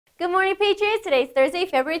Good morning, Patriots. Today is Thursday,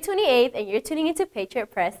 February 28th, and you're tuning into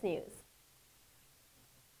Patriot Press News.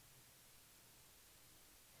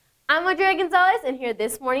 I'm Audrey Gonzalez, and here are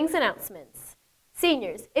this morning's announcements.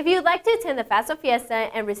 Seniors, if you'd like to attend the FAFSA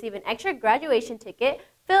Fiesta and receive an extra graduation ticket,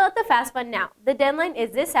 fill out the FAFSA now. The deadline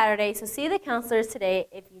is this Saturday, so see the counselors today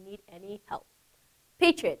if you need any help.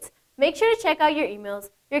 Patriots, make sure to check out your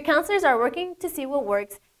emails. Your counselors are working to see what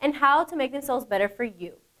works and how to make themselves better for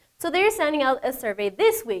you. So they're sending out a survey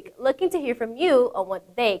this week looking to hear from you on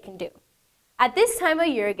what they can do. At this time of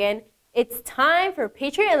year again, it's time for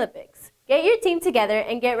Patriot Olympics. Get your team together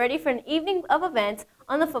and get ready for an evening of events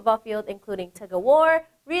on the football field, including tug-of-war,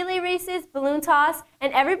 relay races, balloon toss,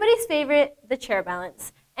 and everybody's favorite, the chair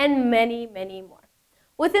balance, and many, many more.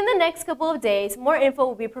 Within the next couple of days, more info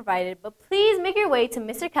will be provided, but please make your way to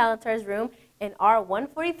Mr. Calentar's room in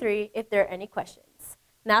R143 if there are any questions.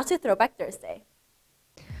 Now to Throwback Thursday.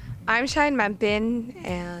 I'm Shine Mempin,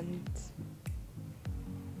 and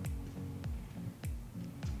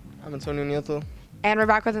I'm Antonio Nieto. And we're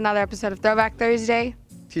back with another episode of Throwback Thursday.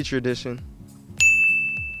 Teacher edition.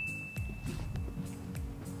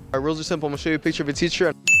 Our rules are simple. I'm going to show you a picture of a teacher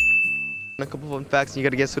and a couple of fun facts, and you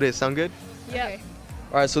got to guess who it is. Sound good? Yeah. Okay.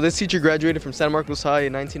 All right, so this teacher graduated from San Marcos High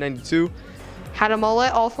in 1992. Had a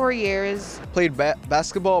mullet all 4 years. Played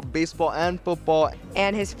basketball, baseball, and football.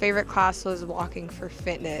 And his favorite class was walking for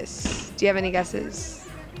fitness. Do you have any guesses?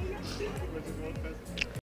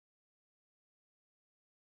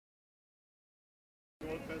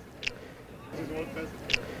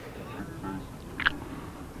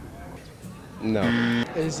 No.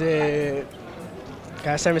 Is it,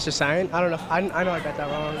 can I say Mr. Sign? I don't know. I know I got that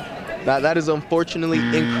wrong. That is unfortunately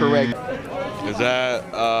incorrect. Is that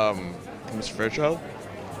Mr. Fairchild?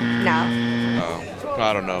 No.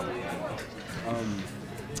 I don't know.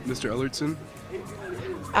 Mr. Ellertson?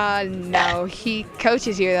 No. He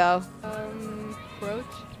coaches you, though. Roach?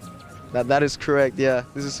 That is correct, yeah.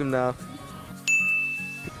 This is him now.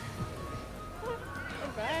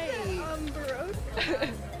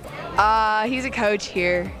 He's a coach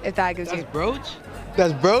here, if that gives you. Broach?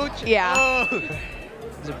 That's Broach? Yeah. Oh.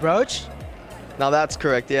 Is it Broach? Now that's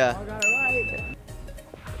correct, yeah. I got it right.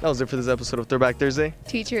 That was it for this episode of Throwback Thursday.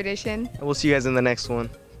 Teacher edition. And we'll see you guys in the next one.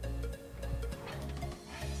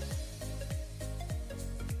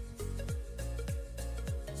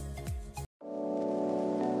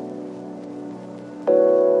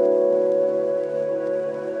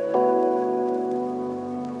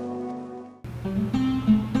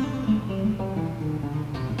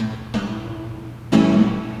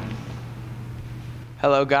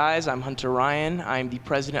 Hello guys, I'm Hunter Ryan. I'm the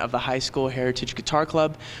president of the High School Heritage Guitar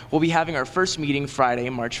Club. We'll be having our first meeting Friday,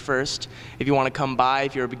 March 1st. If you want to come by,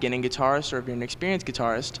 if you're a beginning guitarist or if you're an experienced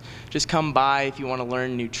guitarist, just come by if you want to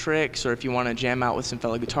learn new tricks or if you want to jam out with some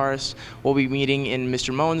fellow guitarists. We'll be meeting in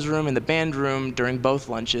Mr. Moen's room and the band room during both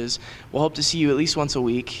lunches. We'll hope to see you at least once a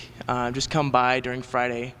week. Just come by during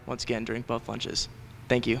Friday, once again, during both lunches.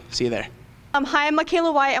 Thank you. See you there. Hi, I'm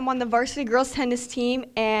Michaela White. I'm on the varsity girls tennis team,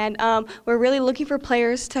 and we're really looking for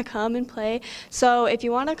players to come and play. So if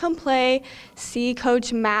you want to come play, see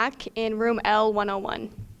Coach Mack in room L101.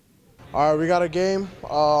 All right, we got a game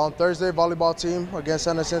on Thursday, volleyball team against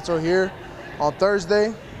San Jacinto here. On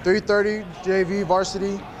Thursday, 3:30, JV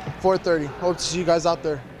varsity, 4:30. Hope to see you guys out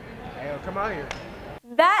there. Hey, come out here.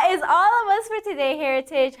 That is all of us for today,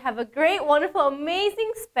 Heritage. Have a great, wonderful,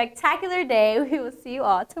 amazing, spectacular day. We will see you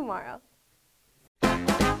all tomorrow.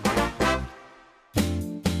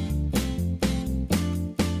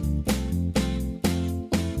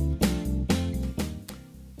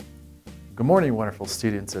 Good morning, wonderful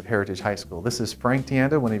students of Heritage High School. This is Frank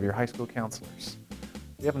Tianda, one of your high school counselors.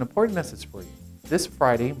 We have an important message for you. This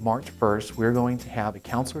Friday, March 1st, we're going to have a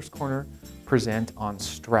Counselor's Corner present on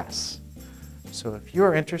stress. So if you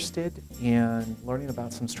are interested in learning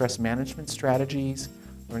about some stress management strategies,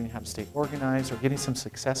 learning how to stay organized, or getting some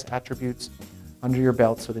success attributes under your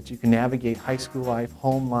belt so that you can navigate high school life,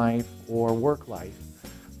 home life, or work life,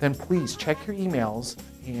 then please check your emails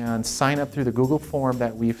and sign up through the Google form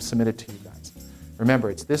that we've submitted to you guys.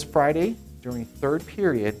 Remember, it's this Friday during third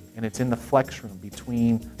period, and it's in the flex room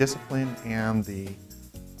between discipline and the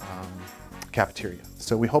cafeteria.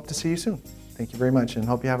 So we hope to see you soon. Thank you very much, and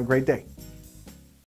hope you have a great day.